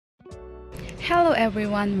Hello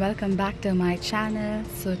everyone, welcome back to my channel.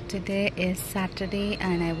 So today is Saturday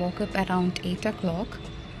and I woke up around 8 o'clock.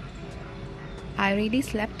 I really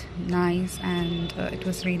slept nice and it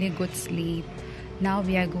was really good sleep. Now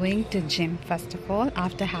we are going to gym first of all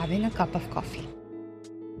after having a cup of coffee.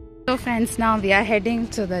 So friends, now we are heading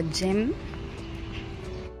to the gym.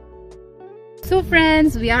 So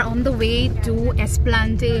friends, we are on the way to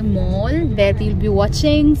Esplanade Mall where we'll be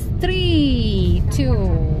watching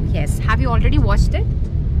Stree2. Yes, have you already watched it?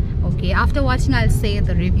 Okay, after watching I'll say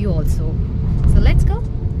the review also. So let's go.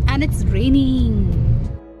 And it's raining.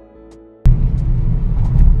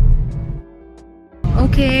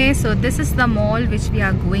 Okay, so this is the mall which we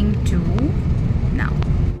are going to now.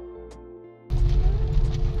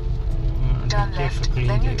 Turn left,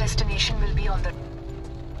 then your destination will be on the...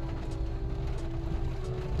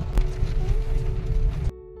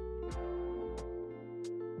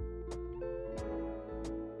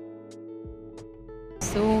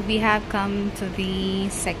 So we have come to the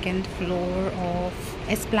second floor of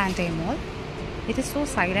Esplanade Mall. It is so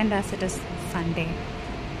silent as it is Sunday.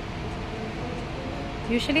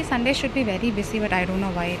 Usually Sunday should be very busy, but I don't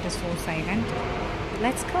know why it is so silent.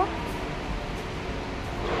 Let's go.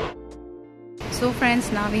 So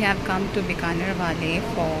friends, now we have come to Bikaner Wale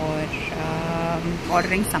for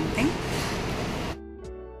ordering something.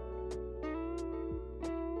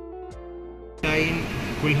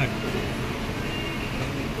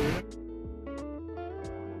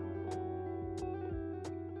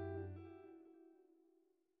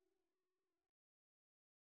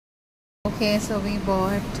 Okay, so we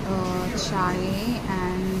bought chai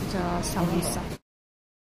and samosa.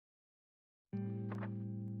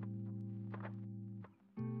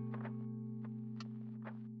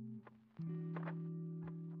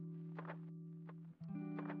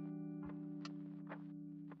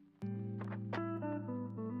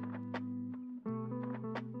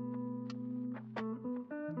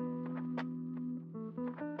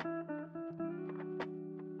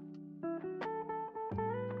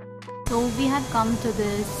 So we have come to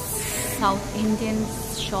this South Indian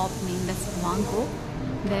shop named as Mango,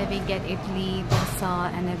 where we get idli,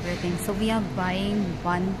 dosa and everything. So we are buying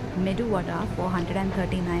one medu vada for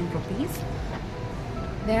 139 rupees.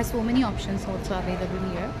 There are so many options also available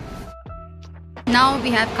here. Now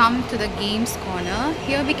we have come to the games corner.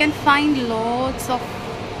 Here we can find lots of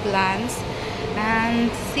plants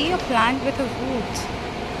and see a plant with a root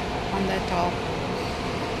on the top.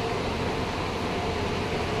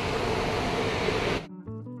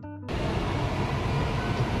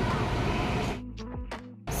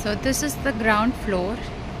 So this is the ground floor.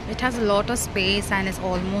 It has a lot of space and is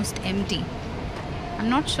almost empty. I'm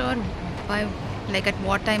not sure by at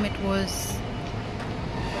what time it was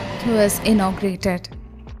inaugurated.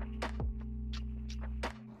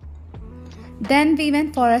 Then we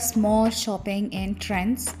went for a small shopping in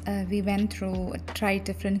Trends. We went through, tried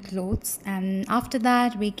different clothes, and after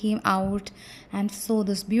that we came out and saw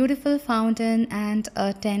this beautiful fountain and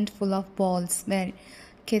a tent full of balls where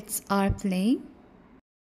kids are playing.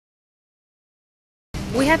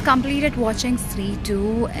 We have completed watching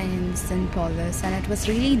Stree2 in St. Paulus and it was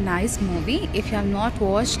really nice movie. If you have not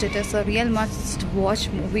watched, it is a real must watch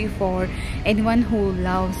movie for anyone who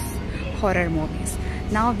loves horror movies.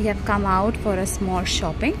 Now we have come out for a small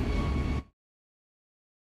shopping.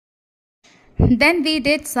 Then we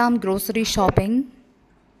did some grocery shopping.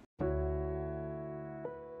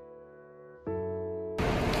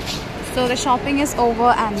 So the shopping is over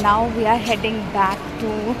and now we are heading back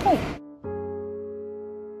to home.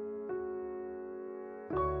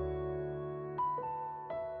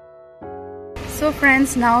 So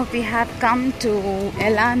friends, now we have come to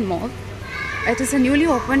Elan Mall. It is a newly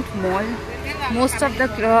opened mall. Most of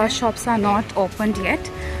the shops are not opened yet.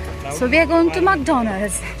 So we are going to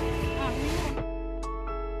McDonald's.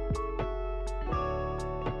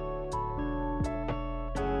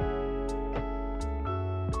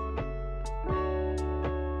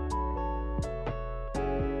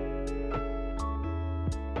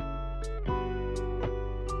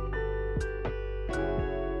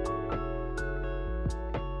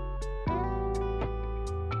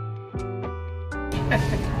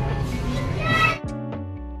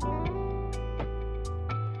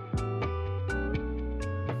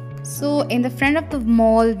 So in the front of the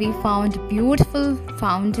mall we found beautiful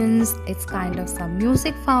fountains. It's kind of some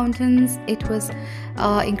music fountains. It was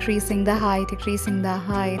increasing the height. It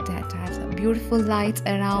has beautiful lights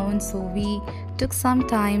around, so we took some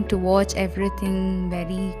time to watch everything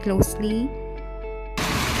very closely.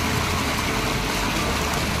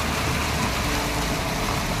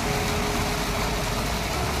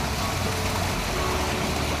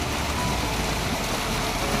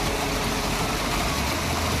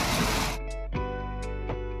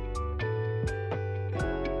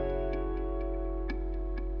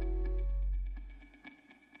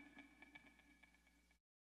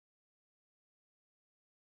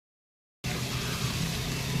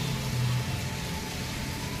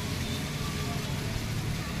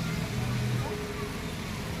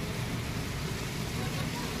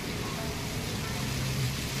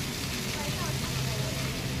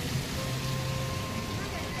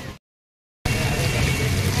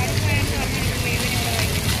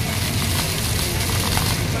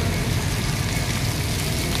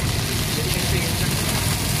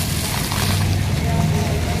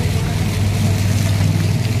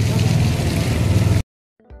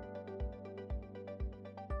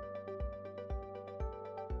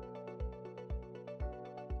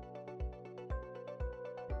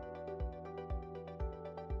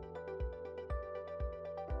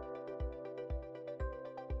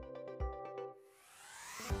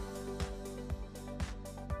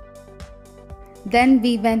 Then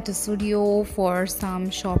we went to Studio for some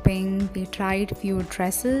shopping. We tried few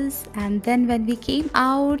dresses, and then when we came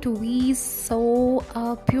out, we saw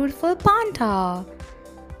a beautiful panda.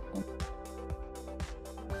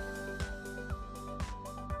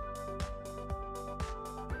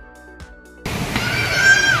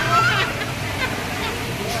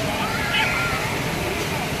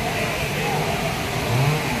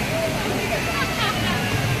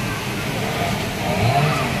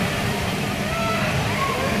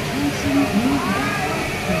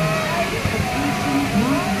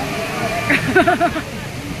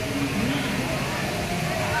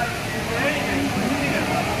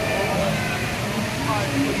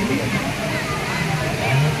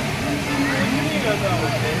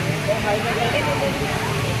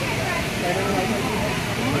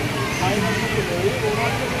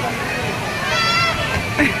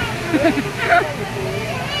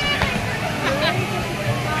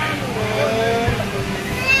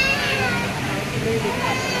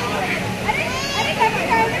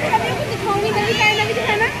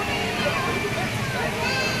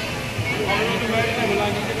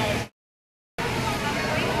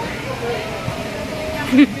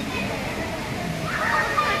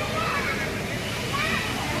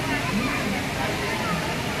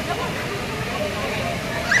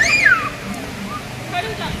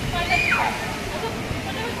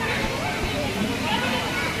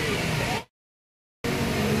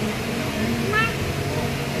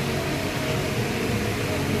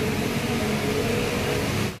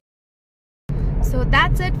 So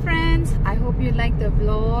that's it, friends. I hope you liked the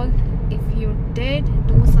vlog. If you did,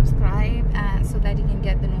 do subscribe so that you can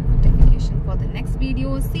get the notification for the next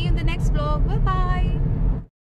video. See you in the next vlog. Bye bye.